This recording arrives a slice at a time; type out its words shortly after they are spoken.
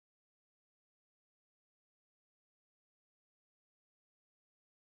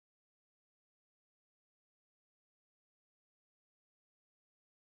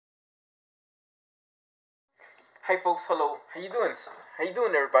Hi folks, hello. How you doing? How you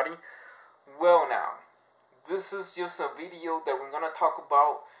doing, everybody? Well, now this is just a video that we're gonna talk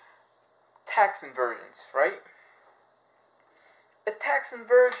about tax inversions, right? A tax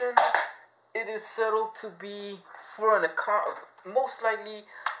inversion, it is settled to be for an account. Most likely,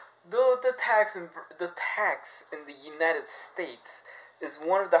 the tax in the United States is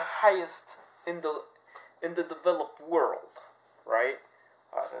one of the highest in the developed world, right?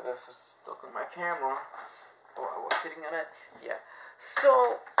 This is stuck in my camera. Oh, I was sitting on it. Yeah.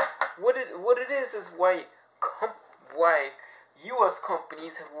 So what it is why U.S.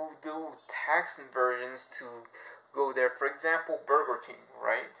 companies will do tax inversions to go there. For example, Burger King,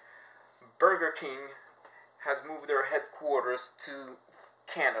 right? Burger King has moved their headquarters to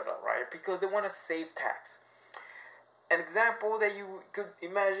Canada, right? Because they want to save tax. An example that you could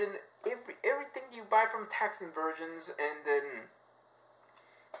imagine: everything you buy from tax inversions, and then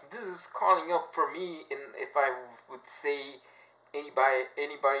this is calling up for me. And if I would say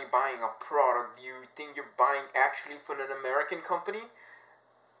anybody buying a product, do you think you're buying actually from an American company?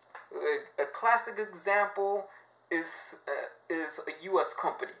 A classic example is a U.S.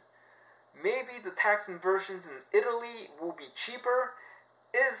 company. Maybe the tax inversions in Italy will be cheaper.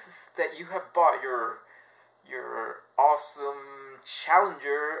 Is that you have bought your awesome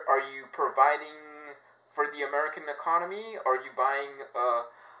Challenger? Are you providing for the American economy? Are you buying a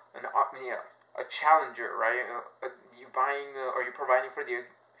Challenger, right? Are you providing for the,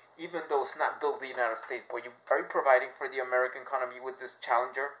 even though it's not built in the United States, but are you providing for the American economy with this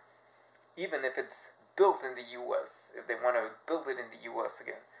Challenger? Even if it's built in the U.S., if they want to build it in the U.S.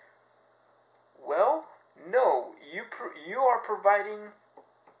 again. Well, no, you are providing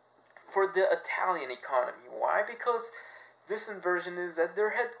for the Italian economy. Why? Because this inversion is that their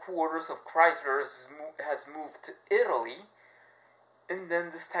headquarters of Chrysler has moved to Italy, and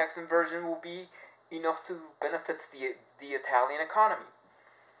then this tax inversion will be enough to benefit the Italian economy,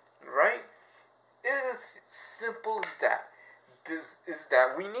 right? It is simple as that. This is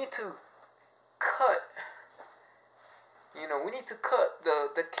that we need to cut. We need to cut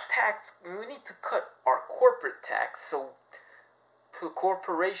the tax. We need to cut our corporate tax so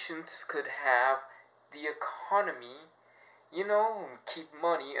corporations could have the economy, keep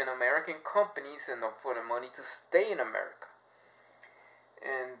money in American companies and for the money to stay in America.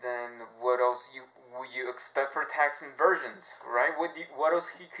 And then what else would you expect for tax inversions, right? What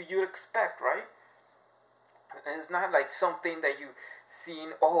else could you expect, right? And it's not like something that you seen.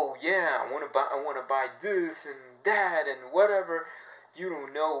 Oh yeah, I want to buy this and that and whatever. You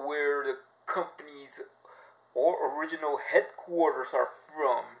don't know where the company's or original headquarters are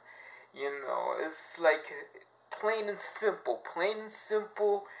from. It's like plain and simple.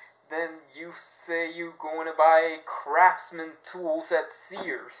 Then you say you're going to buy Craftsman tools at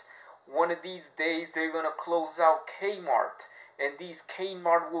Sears. One of these days they're going to close out Kmart, and these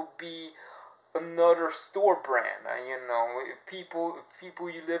Kmart will be another store brand. If people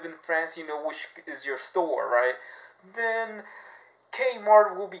you live in France, you know which is your store, right? Then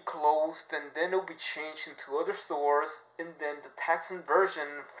Kmart will be closed, and then it'll be changed into other stores, and then the tax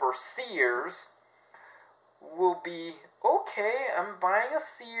inversion for Sears will be, okay, I'm buying a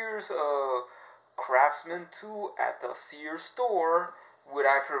Sears Craftsman tool at the Sears store. Would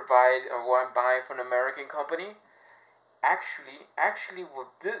I provide what I'm buying from an American company? Actually,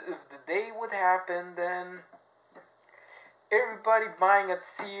 if the day would happen, then everybody buying at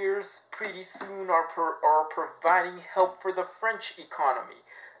Sears pretty soon are providing help for the French economy.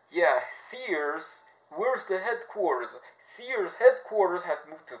 Yeah, Sears, where's the headquarters? Sears headquarters have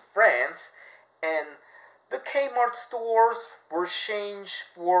moved to France, and the Kmart stores were changed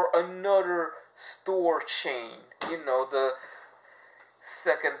for another store chain. The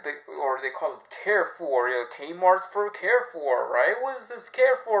second big, or they call it Carrefour. Kmart's for Carrefour, right? What is this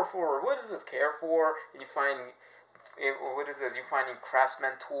Carrefour for? What is this Carrefour? You find, what is this? You finding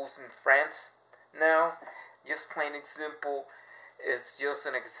Craftsman tools in France now? Just plain and simple. It's just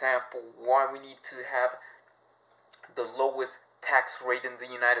an example why we need to have the lowest tax rate in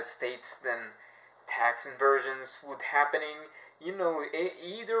the United States. Then tax inversions would happening.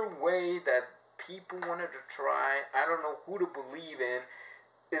 Either way that people wanted to try, I don't know who to believe in.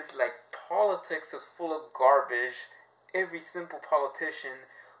 It's like politics is full of garbage. Every simple politician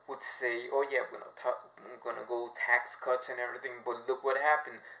would say, oh yeah, we're gonna go tax cuts and everything, but look what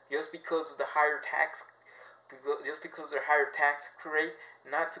happened. Just because of the higher tax rate,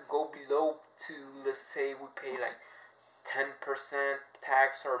 not to go below to, let's say we pay like 10%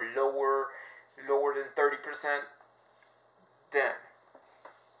 tax or lower than 30%, then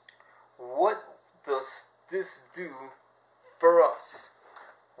what does this do for us?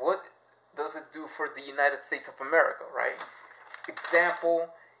 What does it do for the United States of America, right? Example,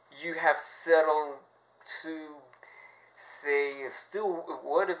 you have settled to say still,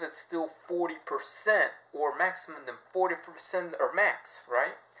 what if it's still 40% or maximum than 40% or max,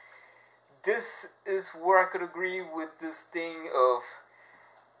 right? This is where I could agree with this thing of,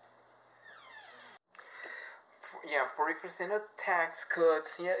 yeah, 40% of tax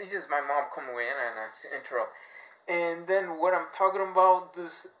cuts. Yeah, it's just my mom come away and I interrupt. And then what I'm talking about,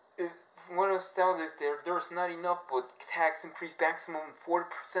 this, what I'm telling is there's not enough but tax increase maximum 40%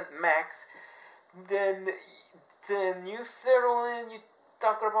 max. Then you settle in, you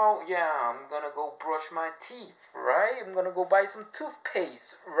talking about, yeah, I'm gonna go brush my teeth, right? I'm gonna go buy some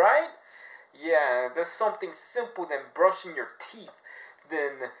toothpaste, right? Yeah, that's something simple than brushing your teeth.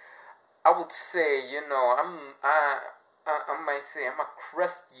 Then I would say, I might say I'm a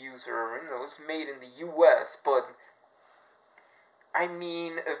Crest user. It's made in the U.S., but I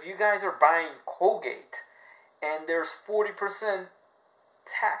mean, if you guys are buying Colgate and there's 40%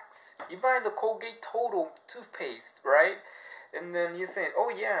 tax, you buying the Colgate Total toothpaste, right? And then you're saying, oh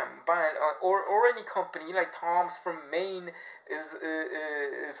yeah, I'm buying, or any company like Tom's from Maine is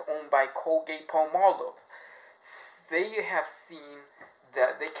owned by Colgate Palmolive. They have seen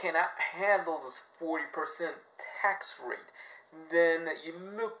that they cannot handle this 40% tax rate. Then you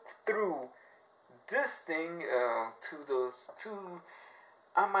look through this thing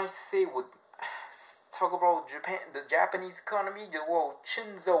I might say, would talk about Japan, the Japanese economy. Well,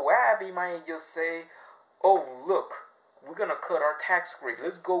 Shinzo Abe might just say, oh look, we're gonna cut our tax rate.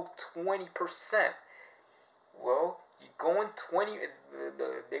 Let's go 20%. Well,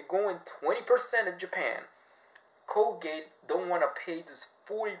 they're going 20% in Japan. Colgate don't want to pay this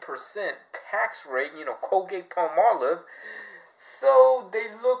 40% tax rate, Colgate Palmolive. So they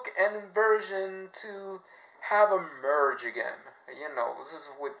look at inversion to have a merge again. This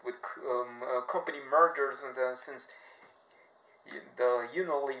is with company mergers, and since the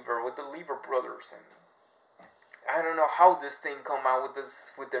Unilever with the Lever brothers, and I don't know how this thing come out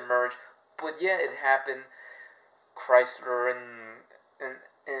with the merge, but yeah, it happened. Chrysler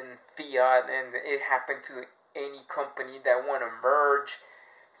and Fiat, and it happened to any company that want to merge.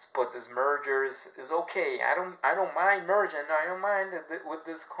 But this merger is okay. I don't mind merging. I don't mind with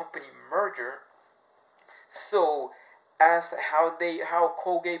this company merger. So as how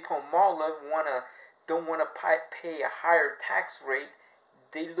Colgate Palmolive don't wanna pay a higher tax rate,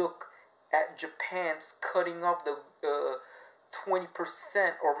 they look at Japan's cutting off the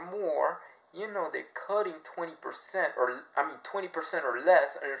 20% or more. They're cutting 20% 20% or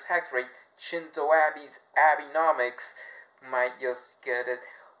less on their tax rate. Shinzo Abe's Abenomics might just get it.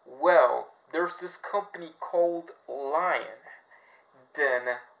 Well, there's this company called Lion.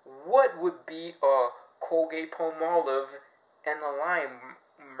 Then what would be a Colgate Palmolive and a Lion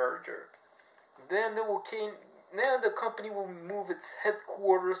merger? Then the company will move its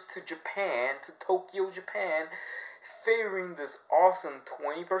headquarters to Japan, to Tokyo, Japan, favoring this awesome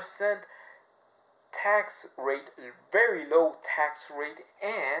 20% tax rate, very low tax rate,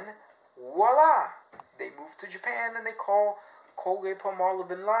 and voila, they move to Japan and they call Colgate Palmolive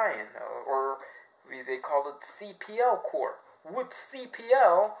and Lion, or they call it CPL Corp. With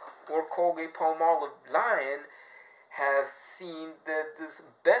CPL, or Colgate Palmolive Lion, has seen that this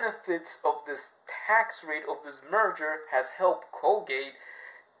benefits of this tax rate of this merger has helped Colgate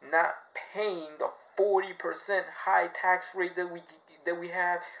not paying the 40% high tax rate that we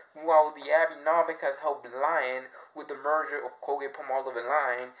have, while the Abenomics has helped Lion with the merger of Colgate Palmolive and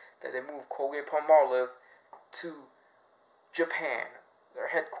Lion, that they moved Colgate Palmolive to Japan, their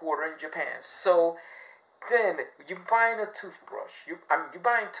headquarters in Japan. So then you're buying a toothbrush, you're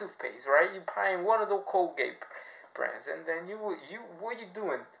buying toothpaste, right? You're buying one of the Colgate brands, and then what are you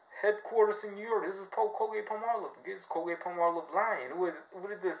doing? Headquarters in New York. This is Colgate Palmolive. This is Colgate Palmolive Lion. What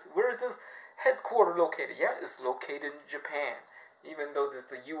is this? Where is this headquarters located? Yeah, it's located in Japan. Even though this is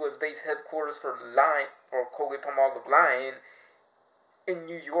the U.S. based headquarters for Colgate Palmolive Lion in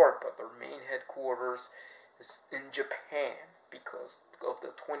New York, but their main headquarters is in Japan because of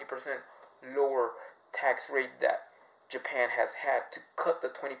the 20% lower tax rate that Japan has had to cut the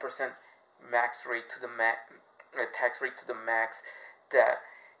 20% max rate to the tax rate to the max, that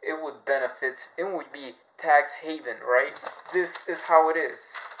it would be tax haven, right? This is how it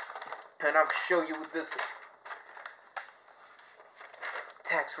is. And I'll show you this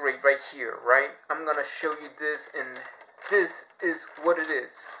tax rate right here, right? I'm gonna show you this, and this is what it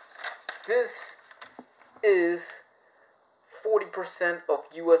is. This is 40% of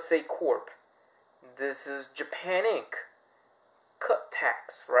USA Corp. This is Japan Inc. Cut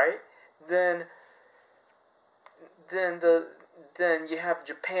tax, right? Then Then you have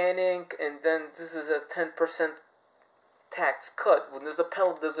Japan Inc., and then this is a 10% tax cut. When there's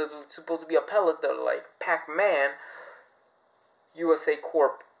supposed to be a pellet that like Pac-Man, USA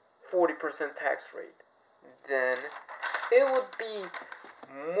Corp, 40% tax rate. Then it would be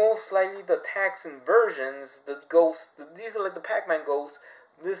most likely the tax inversions that goes. These are like the Pac-Man goes.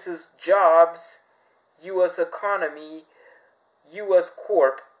 This is jobs, U.S. economy, U.S.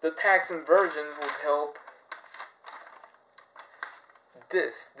 Corp. The tax inversion would help.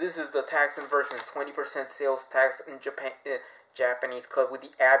 This is the tax inversion. 20% sales tax in Japan. Japanese cut with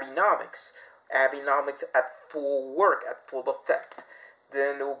the Abenomics. Abenomics at full work, at full effect.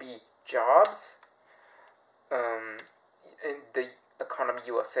 Then there will be jobs. In the economy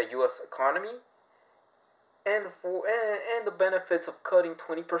USA, U.S. economy, and the benefits of cutting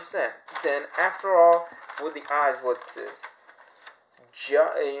 20%. Then after all, with the eyes, what's this?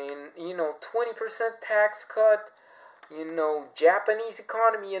 20% tax cut. Japanese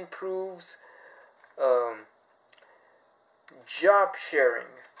economy improves. Job sharing.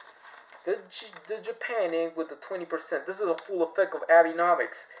 The Japan Inc. with the 20%. This is a full effect of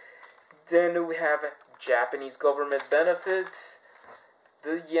Abenomics. Then we have Japanese government benefits.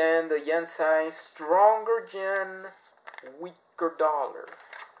 The yen size, stronger yen, weaker dollar,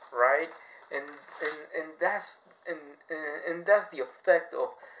 right? And that's the effect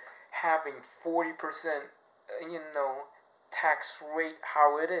of having 40%, tax rate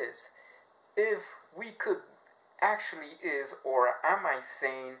how it is. If we could actually is, or am I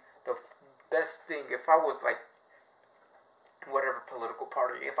saying the best thing, if I was like whatever political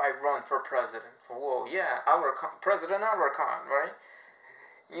party, if I run for president, President Alarcon, right?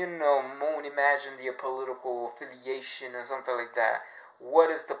 Won't imagine the political affiliation or something like that.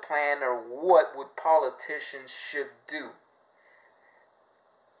 What is the plan, or what would politicians should do?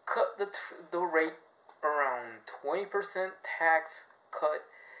 Cut the rate around 20% tax cut.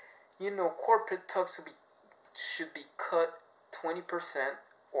 Corporate tax should be cut 20%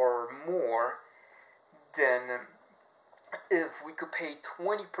 or more. Then if we could pay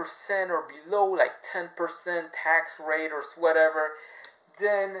 20% or below, like 10% tax rate or whatever,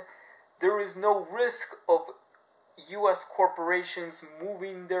 then there is no risk of U.S. corporations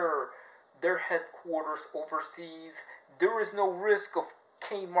moving their headquarters overseas. There is no risk of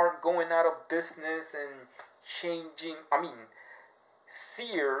Kmart going out of business and changing.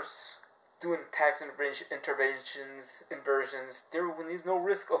 Sears doing tax inversions. There is no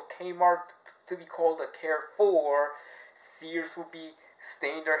risk of Kmart to be called a Carrefour. Sears will be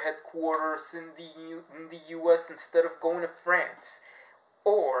staying their headquarters in the U.S. instead of going to France.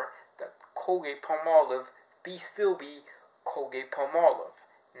 Or that Colgate-Palmolive still be Colgate-Palmolive.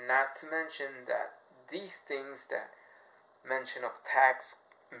 Not to mention that these things that mention of tax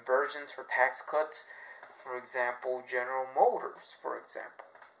inversions or tax cuts, for example, General Motors, for example.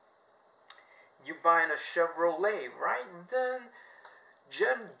 You buying a Chevrolet, right? Then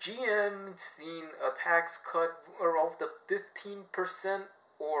GM seen a tax cut of the 15%,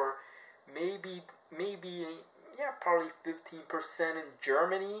 or maybe probably 15% in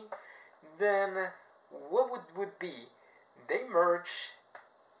Germany. Then what would be? They merge,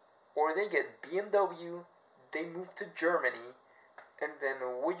 or they get BMW, they move to Germany, and then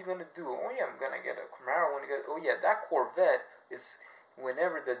what are you gonna do? Oh yeah, I'm gonna get a Camaro. Oh yeah, that Corvette is.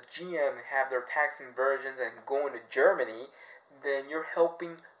 Whenever the GM have their tax inversions and going to Germany, then you're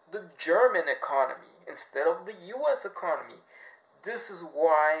helping the German economy instead of the U.S. economy. This is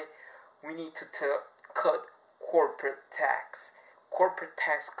why we need to cut corporate tax. Corporate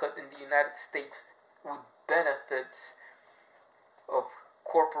tax cut in the United States with benefits of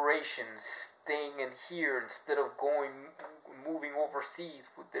corporations staying in here instead of moving overseas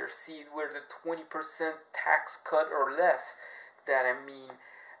with their seeds, where the 20% tax cut or less. That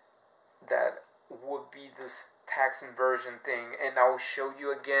would be this tax inversion thing. And I'll show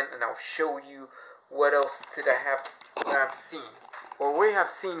you again, and I'll show you what else did I have that I've seen. Or we have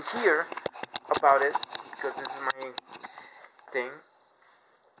seen here about it, because this is my thing.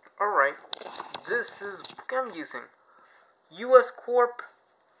 Alright, this is, I'm using US Corp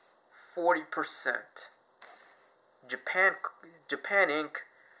 40%. Japan Inc.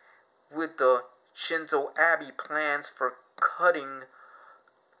 with the Shinzo Abe plans for cutting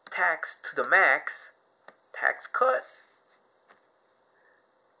tax to the max. Tax cut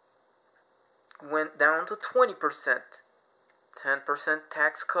went down to 20%. 10%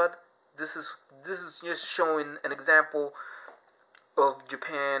 tax cut. This is just showing an example of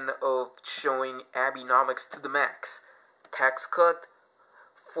Japan of showing Abenomics to the max. Tax cut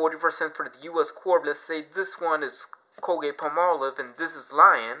 40% for the US Corp. Let's say this one is Colgate-Palmolive and this is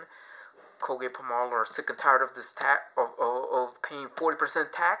Lion. Colgate-Palmolive are sick and tired of this of paying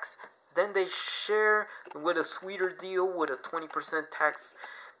 40% tax. Then they share with a sweeter deal with a 20% tax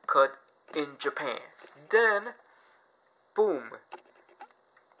cut in Japan. Then, boom,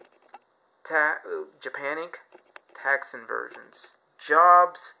 Japan Inc. Tax inversions.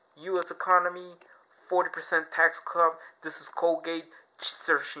 Jobs, U.S. economy, 40% tax cut. This is Colgate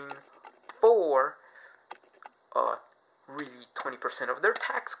searching for really 20% of their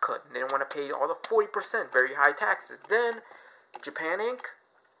tax cut. They don't want to pay all the 40%, very high taxes. Then Japan Inc.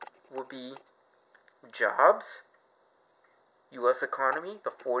 will be jobs, U.S. economy.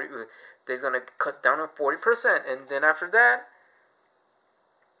 They're gonna cut down on 40%, and then after that,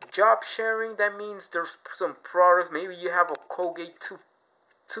 job sharing. That means there's some products. Maybe you have a Colgate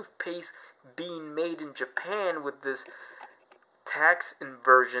toothpaste being made in Japan with this tax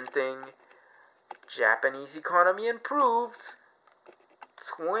inversion thing. Japanese economy improves,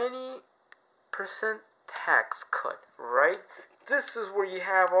 20% tax cut, right? This is where you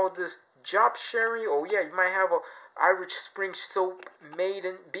have all this job sharing. Oh yeah, you might have a Irish Spring soap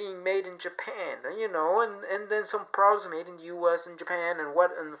being made in Japan, and then some products made in the U.S. and Japan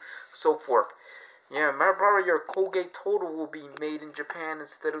and so forth. Yeah, probably your Colgate Total will be made in Japan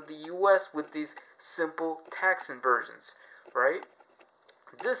instead of the U.S. with these simple tax inversions, right?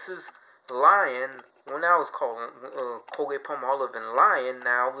 This is Lion. Well, now it's called Colgate-Palmolive and Lion.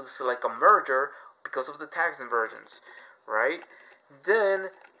 Now this is like a merger because of the tax inversions, right? Then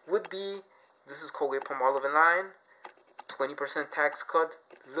would be, this is Colgate-Palmolive and Lion, 20% tax cut.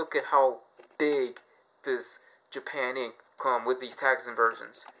 Look at how big this Japan Inc. come with these tax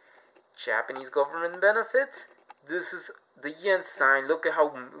inversions. Japanese government benefits. This is the yen sign. Look at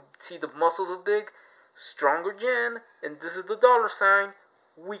how, see the muscles are big, stronger yen, and this is the dollar sign,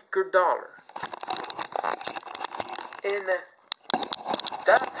 weaker dollar. And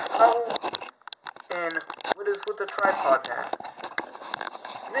that's how, and what is with the tripod man?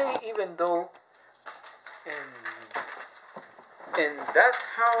 They, even though, and that's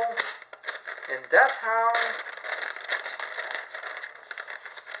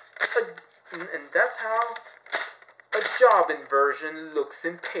how a job inversion looks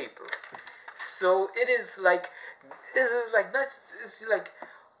in paper. So it's like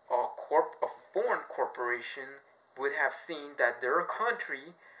a foreign corporation would have seen that their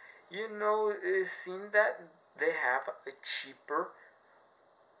country, is seen that they have a cheaper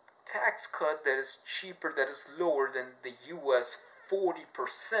tax cut that is lower than the U.S.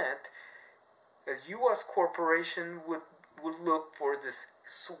 40%. A U.S. corporation would look for this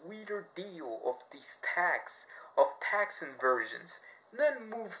sweeter deal of these tax inversions, and then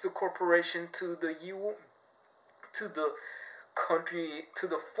moves the corporation to the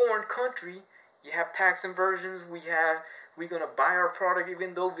foreign country. You have tax inversions. We're gonna buy our product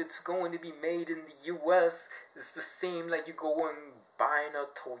even though it's going to be made in the U.S. It's the same like you go and buying a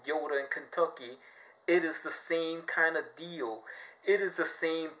Toyota in Kentucky. It is the same kind of deal. It is the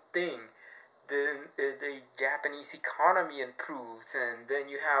same thing. The Japanese economy improves, and then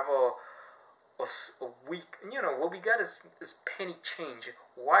you have a weak. What we got is penny change.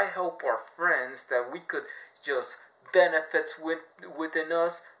 Why help our friends that we could just benefits within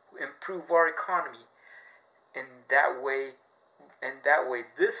us, improve our economy, and that way,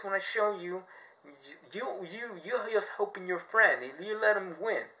 this one I show you, you're just helping your friend, and you let him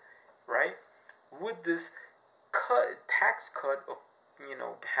win, right? With this tax cut of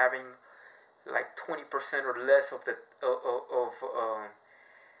having like 20% or less of the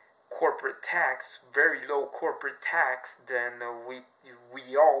corporate tax, very low corporate tax, then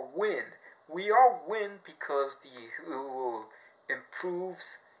we all win. We all win because it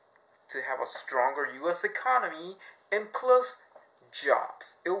improves to have a stronger U.S. economy, and plus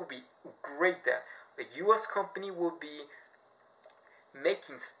jobs. It will be great that a U.S. company will be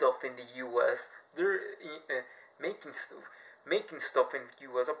making stuff in the U.S. They're making stuff in the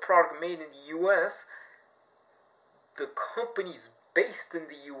U.S. A product made in the U.S. The company's based in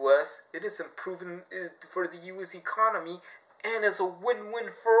the U.S. It is improving for the U.S. economy, and it's a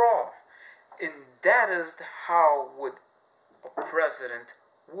win-win for all. And that is how a president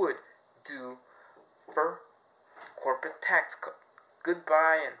would do for corporate tax cut.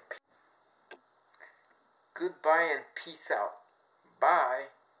 Goodbye and peace out. Bye.